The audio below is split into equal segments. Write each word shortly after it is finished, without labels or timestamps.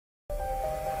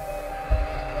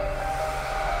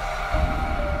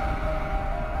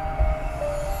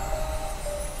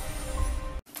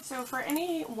So for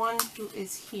anyone who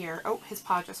is here, oh, his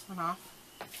paw just went off.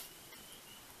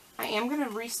 I am going to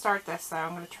restart this though.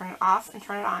 I'm going to turn it off and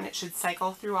turn it on. It should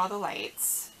cycle through all the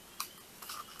lights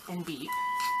and beep.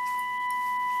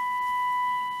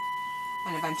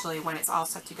 And eventually when it's all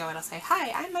set to go, it'll say,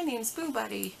 "Hi, my name's Boo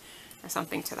Buddy," or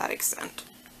something to that extent.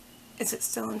 Is it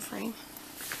still in frame?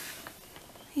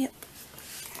 Yep.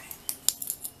 Okay.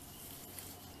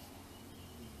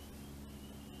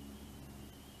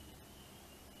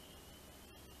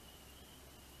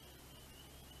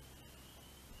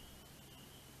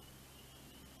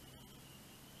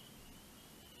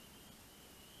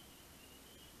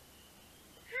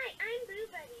 Hi, I'm Boo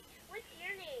Buddy. What's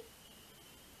your name?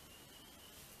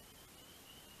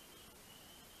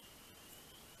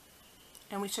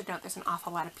 And we should note there's an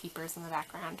awful lot of peepers in the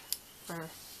background for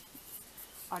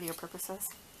audio purposes.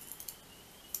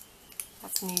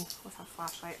 That's me with a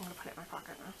flashlight. I'm going to put it in my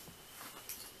pocket now.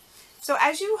 So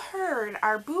as you heard,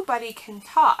 our Boo Buddy can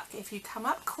talk. If you come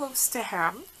up close to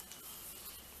him,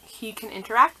 he can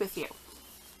interact with you.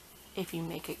 If you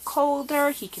make it colder,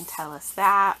 he can tell us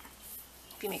that.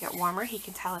 If you make it warmer, he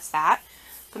can tell us that.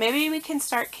 But maybe we can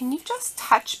start. Can you just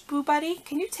touch Boo Buddy?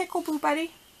 Can you tickle Boo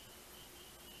Buddy?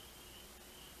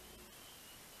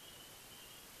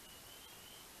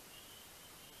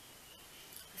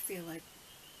 I feel like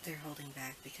they're holding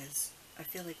back because I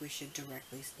feel like we should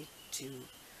directly speak to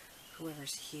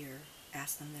whoever's here,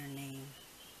 ask them their name.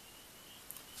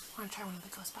 Want to try one of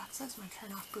the ghost boxes? Want to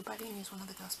turn off Boo Buddy and use one of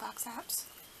the ghost box apps?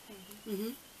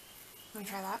 Mm-hmm. Want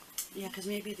to try that? Yeah, because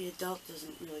maybe the adult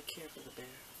doesn't really care for the bear.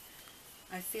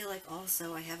 I feel like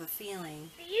also I have a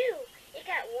feeling... Phew, it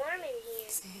got warm in here.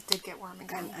 See, it did get warm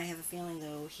again. I have a feeling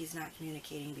though he's not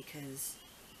communicating because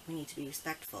we need to be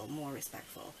respectful, more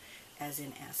respectful, as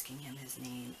in asking him his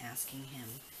name, asking him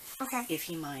Okay. if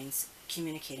he minds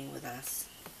communicating with us.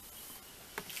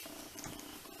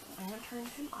 I'm going to turn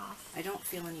him off. I don't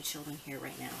feel any children here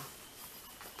right now.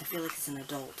 I feel like it's an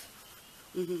adult.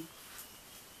 Mm-hmm.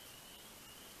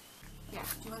 Yeah,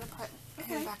 do you want to put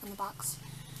him back in the box?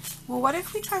 Well, what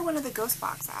if we try one of the ghost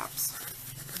box apps?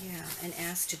 Yeah, and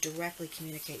ask to directly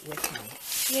communicate with him.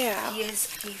 Yeah. He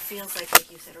feels like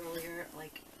you said earlier,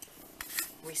 like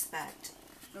respect.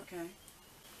 Okay. I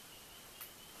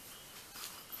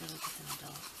feel like it's an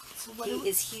adult. So what He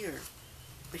is here,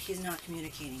 but he's not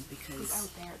communicating because He's out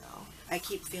there, though. I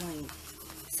keep feeling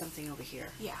something over here.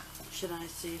 Yeah. Should I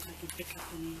see if I can pick up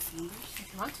any numbers? If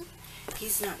you want to.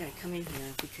 He's not going to come in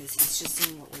here because he's just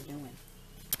seeing what we're doing.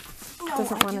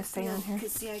 Doesn't want to stay on here.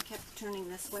 Because see, I kept turning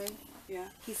this way. Yeah.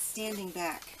 He's standing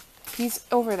back. He's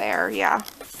over there, yeah.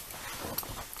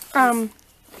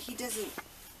 He doesn't,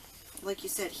 like you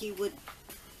said, he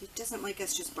doesn't like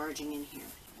us just barging in here.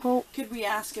 Well, Could we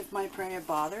ask if my prayer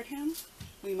bothered him?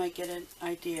 We might get an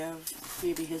idea of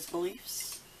maybe his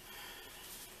beliefs.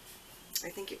 I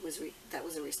think that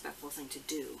was a respectful thing to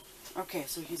do. Okay,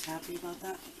 so he's happy about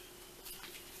that?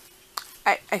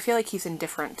 I feel like he's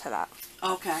indifferent to that.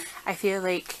 Okay. I feel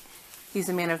like he's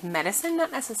a man of medicine,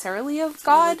 not necessarily of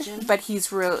God, Religion. but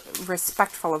he's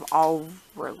respectful of all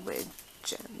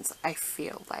religions, I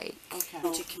feel like.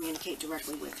 Okay. To communicate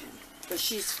directly with him. But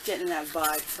she's getting that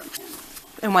vibe from him.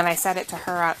 And when I said it to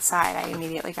her outside, I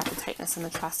immediately got the tightness in the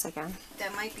chest again.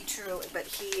 That might be true, but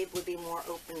he would be more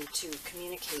open to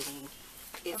communicating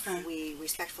if Okay. we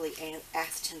respectfully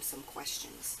asked him some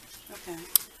questions. Okay.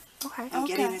 Okay. I'm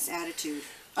Okay. getting this attitude.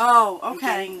 Oh, I'm okay.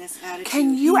 getting this attitude.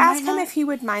 Can you He ask might him not- if he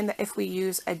would mind that if we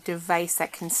use a device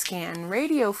that can scan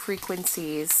radio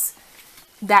frequencies,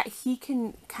 that he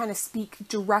can kind of speak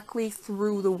directly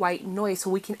through the white noise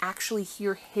so we can actually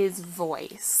hear his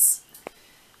voice?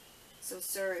 So,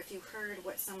 sir, if you heard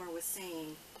what Summer was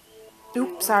saying,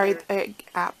 Oops, sorry,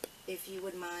 app. if you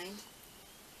would mind,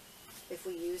 if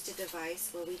we used a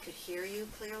device where we could hear you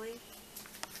clearly,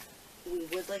 we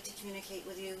would like to communicate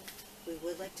with you. We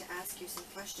would like to ask you some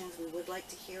questions. We would like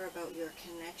to hear about your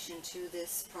connection to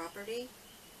this property.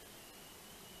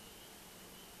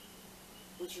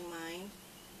 Would you mind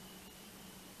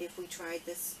if we tried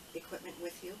this equipment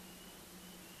with you?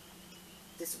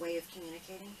 This way of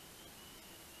communicating?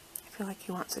 I feel like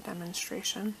he wants a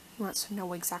demonstration. He wants to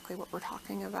know exactly what we're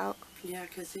talking about. Yeah,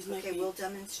 because he's might Okay, be... we'll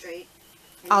demonstrate.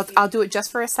 And if you- I'll do it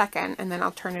just for a second, and then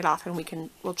I'll turn it off, and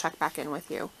we'll check back in with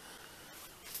you.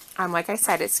 Like I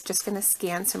said, it's just going to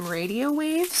scan some radio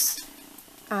waves.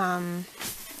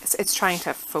 It's trying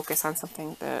to focus on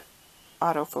something. The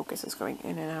autofocus is going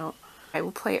in and out. I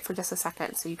will play it for just a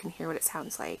second so you can hear what it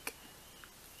sounds like.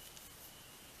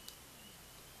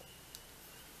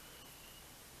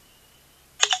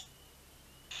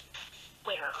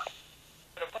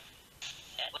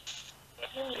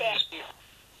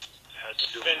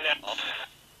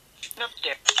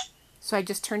 So I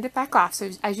just turned it back off. So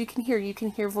as you can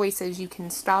hear voices. You can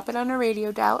stop it on a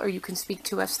radio dial, or you can speak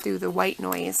to us through the white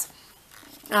noise.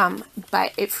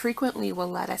 But it frequently will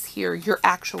let us hear your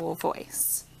actual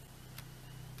voice.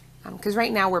 Because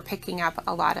right now we're picking up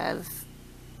a lot of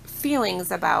feelings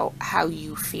about how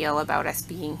you feel about us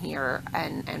being here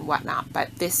and whatnot.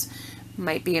 But this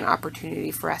might be an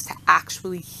opportunity for us to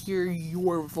actually hear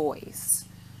your voice.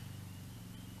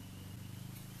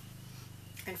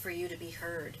 And for you to be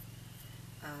heard.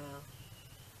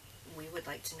 We would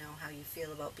like to know how you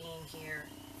feel about being here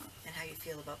and how you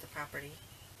feel about the property.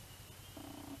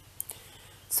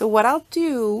 So what I'll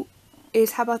do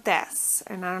is, how about this?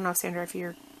 And I don't know, Sandra, if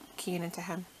you're keying into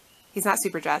him. He's not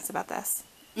super jazzed about this.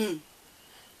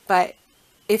 But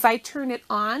if I turn it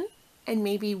on, and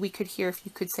maybe we could hear if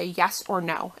you could say yes or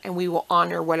no, and we will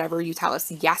honor whatever you tell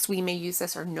us. Yes, we may use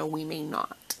this, or no, we may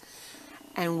not.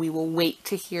 And we will wait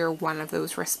to hear one of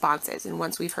those responses. And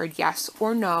once we've heard yes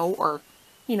or no, or,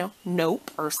 you know,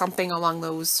 nope, or something along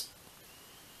those,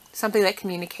 something that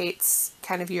communicates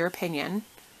kind of your opinion,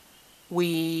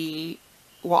 we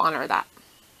will honor that.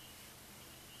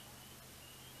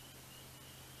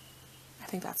 I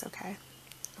think that's okay.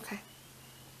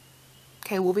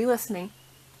 Okay, we'll be listening.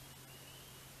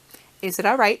 Is it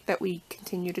all right that we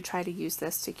continue to try to use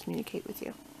this to communicate with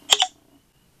you?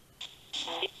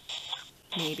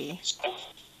 Maybe.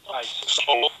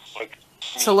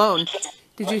 Solon,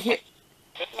 did you hear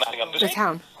the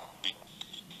town?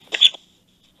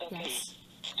 Yes.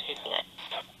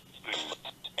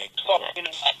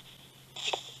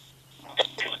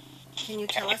 Can you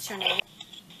tell us your name?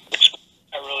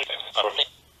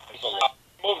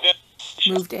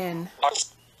 Moved in.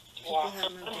 People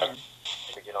have moved in.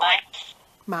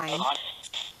 Mine.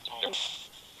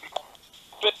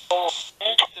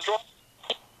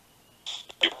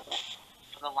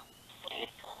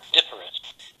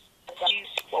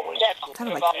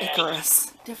 Kind of like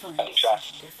Icarus. Different.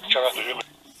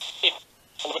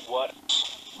 What?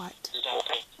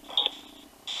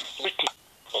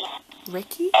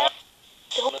 Ricky?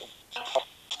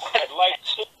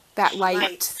 That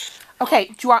light. Okay,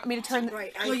 do you want me to turn the...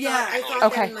 Right, Well, yeah. I thought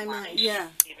Okay. that in my mind. Yeah.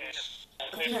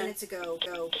 A few minutes ago,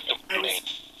 I was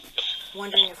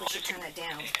wondering if we should turn it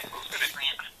down.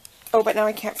 Oh, but now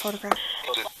I can't photograph.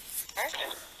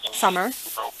 Summer.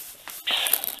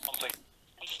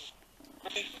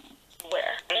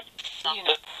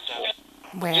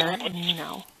 Where? You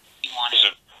know.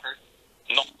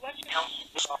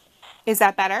 Is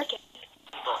that better?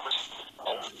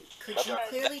 Could you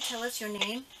clearly tell us your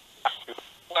name?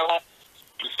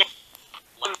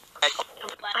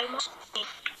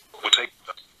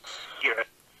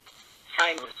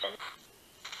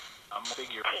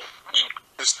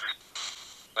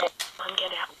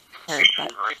 Heard,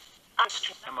 but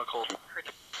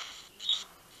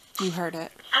you heard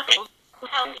it.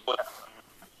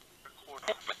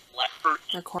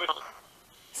 Record.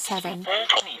 7.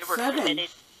 7.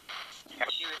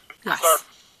 Yes.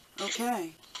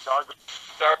 Okay.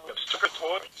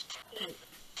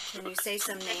 Can you say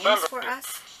some names for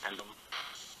us?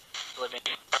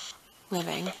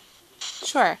 Living.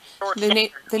 Sure. The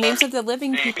names of the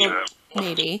living people,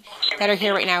 maybe, that are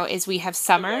here right now is we have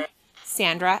Summer,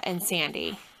 Sandra, and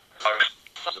Sandy.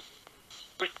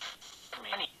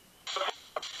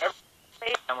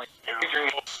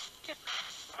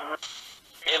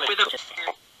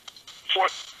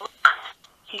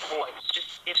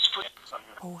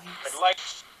 Boys.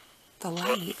 The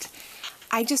light.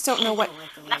 I just don't know what...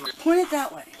 Point it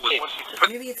that way.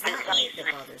 Maybe it's not light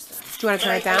that bothers them. Do you want to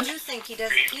turn it I down? do think he's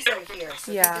right here,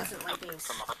 so Yeah. he doesn't like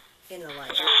being in the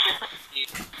light.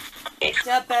 Is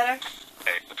that better?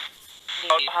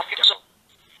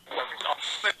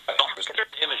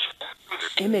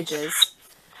 Images.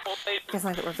 He doesn't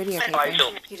like that we're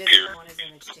videotaping. He doesn't want his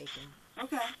image taken.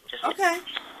 Okay. Okay.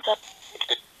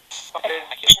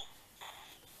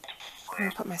 I'm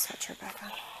going to put my sweatshirt back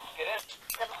on.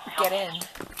 Get in.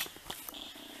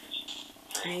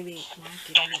 Maybe, come on,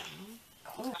 get in that room.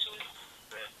 Oh.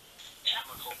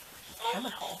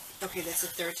 Chemical. Okay, that's the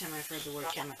third time I've heard the word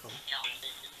chemical.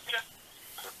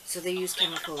 So they use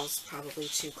chemicals probably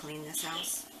to clean this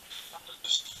house.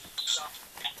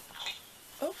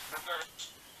 Oh.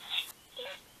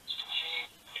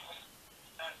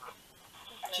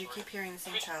 Do you keep hearing the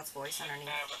same child's voice underneath?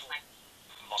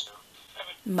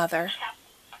 Mother.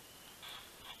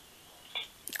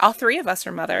 All 3 of us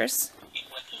are mothers.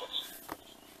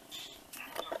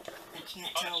 I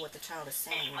can't tell what the child is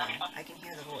saying though. I can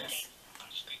hear the voice.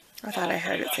 I thought I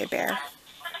heard it say bear.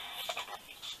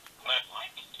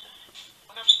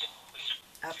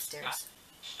 Upstairs.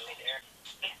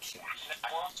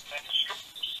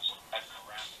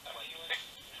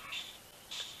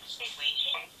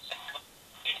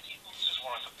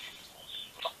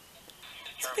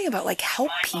 Something about like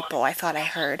help people, I thought I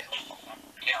heard.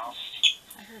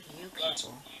 I heard you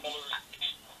people.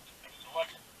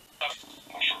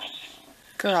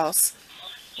 Girls.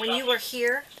 When you were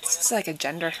here, This is like a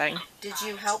gender thing. did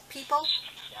you help people?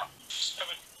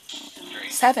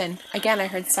 7. Again, I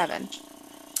heard 7.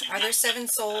 Are there 7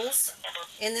 souls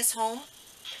in this home?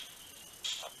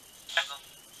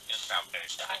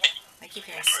 I keep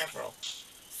hearing several.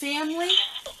 Family?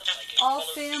 All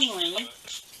family.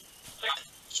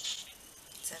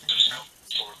 7 again.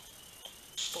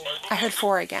 4. I heard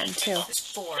 4 again, too. There's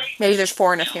 4. Maybe there's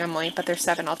 4 in a family, but there's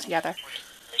 7 altogether.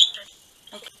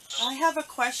 I have a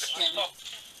question.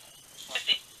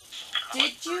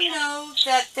 Did you know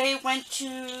that they went to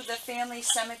the family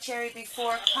cemetery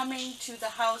before coming to the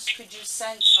house? Could you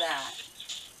sense that?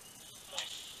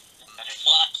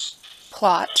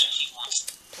 Plot.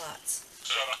 Plots.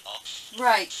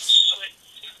 Right.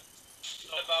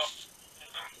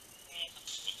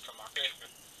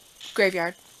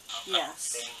 Graveyard.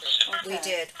 Yes. We Okay.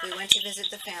 did. We went to visit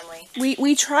the family.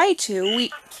 We try to.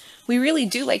 We really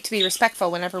do like to be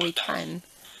respectful whenever we can.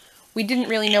 We didn't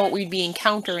really know what we'd be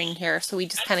encountering here, so we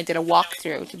just kind of did a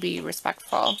walkthrough to be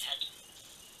respectful.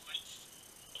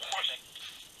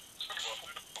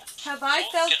 Have I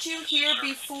felt you here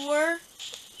before?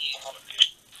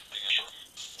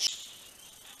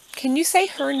 Can you say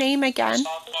her name again?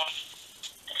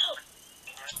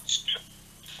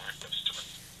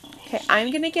 Okay,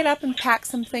 I'm gonna get up and pack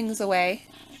some things away.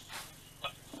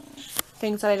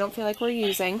 Things that I don't feel like we're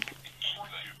using.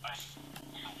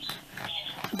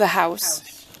 The house.